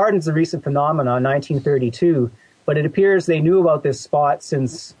 the garden's a recent phenomenon, 1932, but it appears they knew about this spot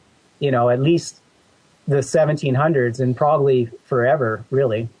since, at least the 1700s and probably forever,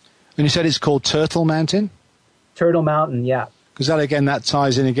 really. And you said it's called Turtle Mountain? Turtle Mountain, yeah. Because that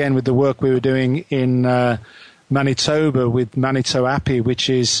ties in again with the work we were doing in Manitoba with Manitoapi, which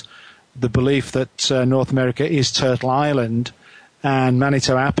is the belief that North America is Turtle Island, and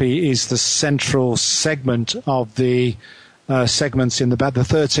Manitoapi is the central segment of the segments in the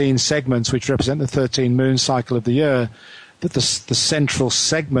 13 segments which represent the 13 moon cycle of the year, that the central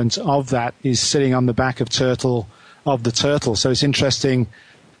segment of that is sitting on the back of the turtle. So it's interesting,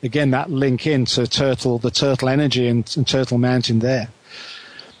 again, that link into the turtle energy and Turtle Mountain there.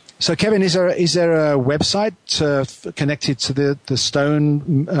 So, Kevin, is there a website connected to the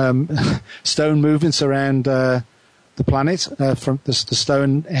stone movements around the planet from the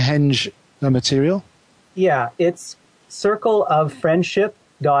Stonehenge material? Yeah, it's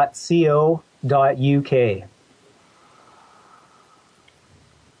circleoffriendship.co.uk.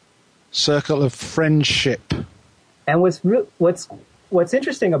 Circle of Friendship. And what's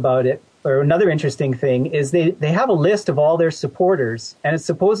interesting about it, or another interesting thing, is they have a list of all their supporters, and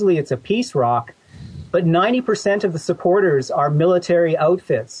supposedly it's a peace rock, but 90% of the supporters are military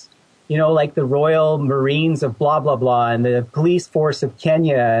outfits, like the Royal Marines of blah, blah, blah, and the police force of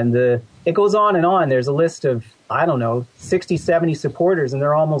Kenya, and it goes on and on. There's a list of, 60, 70 supporters, and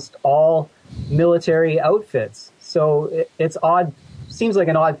they're almost all military outfits. So it's odd. Seems like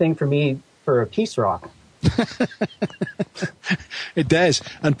an odd thing for me for a peace rock. It does,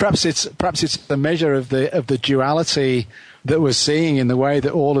 and perhaps it's the measure of the duality that we're seeing in the way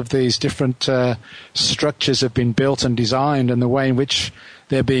that all of these different structures have been built and designed, and the way in which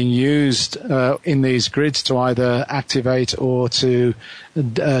they're being used in these grids to either activate or to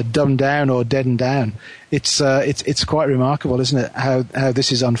dumb down or deaden down. It's quite remarkable, isn't it, how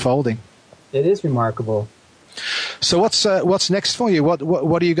this is unfolding? It is remarkable. So what's next for you?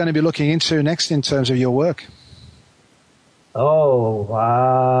 What are you going to be looking into next in terms of your work?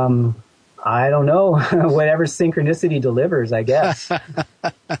 I don't know. Whatever synchronicity delivers, I guess.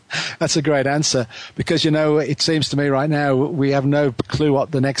 That's a great answer, because, it seems to me right now we have no clue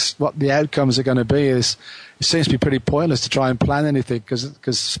what the outcomes are going to be. It seems to be pretty pointless to try and plan anything,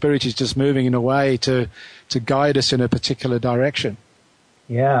 because Spirit is just moving in a way to guide us in a particular direction.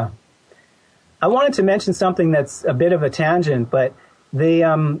 Yeah. I wanted to mention something that's a bit of a tangent, but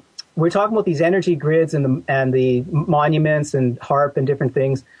we're talking about these energy grids and the monuments and HARP and different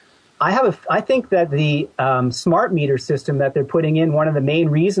things. I think that the smart meter system that they're putting in, one of the main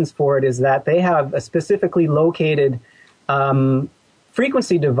reasons for it is that they have a specifically located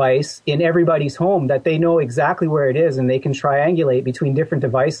frequency device in everybody's home that they know exactly where it is, and they can triangulate between different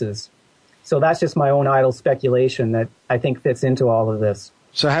devices. So that's just my own idle speculation that I think fits into all of this.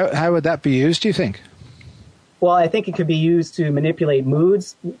 So how would that be used, do you think? Well, I think it could be used to manipulate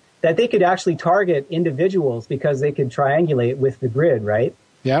moods, that they could actually target individuals because they could triangulate with the grid, right?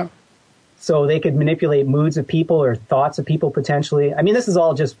 Yeah. So they could manipulate moods of people or thoughts of people potentially. I mean, this is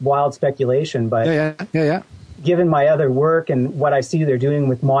all just wild speculation, but yeah. Given my other work and what I see they're doing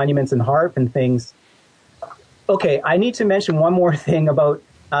with monuments and HARP and things. Okay, I need to mention one more thing about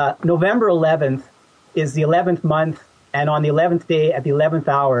November 11th is the 11th month, and on the 11th day at the 11th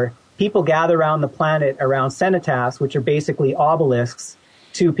hour, people gather around the planet around cenotaphs, which are basically obelisks,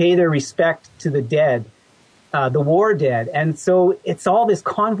 to pay their respect to the dead. The war dead. And so it's all this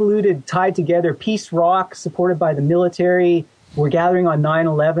convoluted, tied together peace rock supported by the military. We're gathering on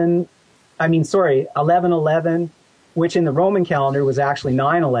 11/11, which in the Roman calendar was actually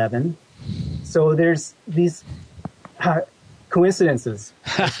 9/11. So there's these coincidences,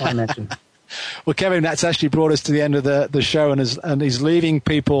 that's what I mentioned. Well, Kevin, that's actually brought us to the end of the show, and is leaving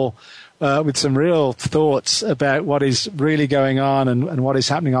people with some real thoughts about what is really going on and what is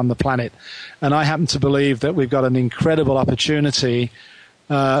happening on the planet. And I happen to believe that we've got an incredible opportunity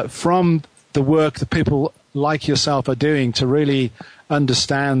from the work that people like yourself are doing to really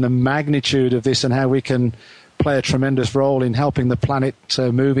understand the magnitude of this and how we can play a tremendous role in helping the planet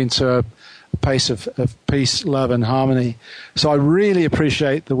to move into a pace of peace, love, and harmony. So I really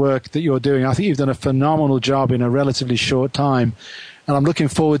appreciate the work that you're doing. I think you've done a phenomenal job in a relatively short time. And I'm looking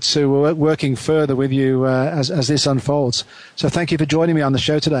forward to working further with you as this unfolds. So thank you for joining me on the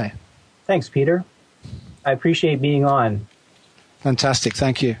show today. Thanks, Peter. I appreciate being on. Fantastic.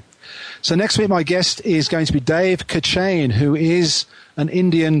 Thank you. So next week, my guest is going to be Dave Kachain, who is an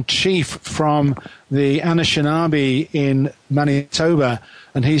Indian chief from the Anishinaabe in Manitoba.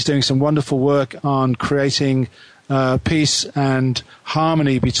 And he's doing some wonderful work on creating peace and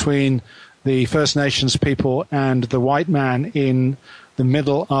harmony between the First Nations people and the white man in the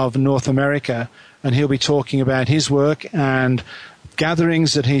middle of North America. And he'll be talking about his work and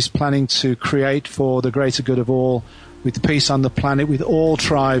gatherings that he's planning to create for the greater good of all, with peace on the planet, with all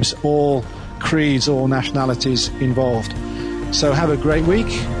tribes, all creeds, all nationalities involved. So have a great week.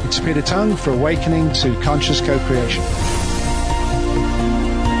 It's Peter Tung for Awakening to Conscious Co-Creation.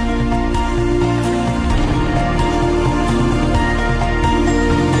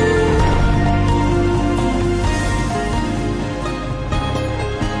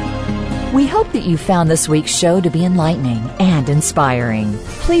 We hope that you found this week's show to be enlightening and inspiring.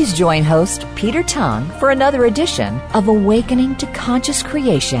 Please join host Peter Tung for another edition of Awakening to Conscious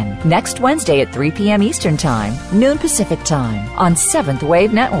Creation next Wednesday at 3 p.m. Eastern Time, noon Pacific Time on 7th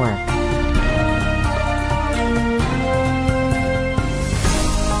Wave Network.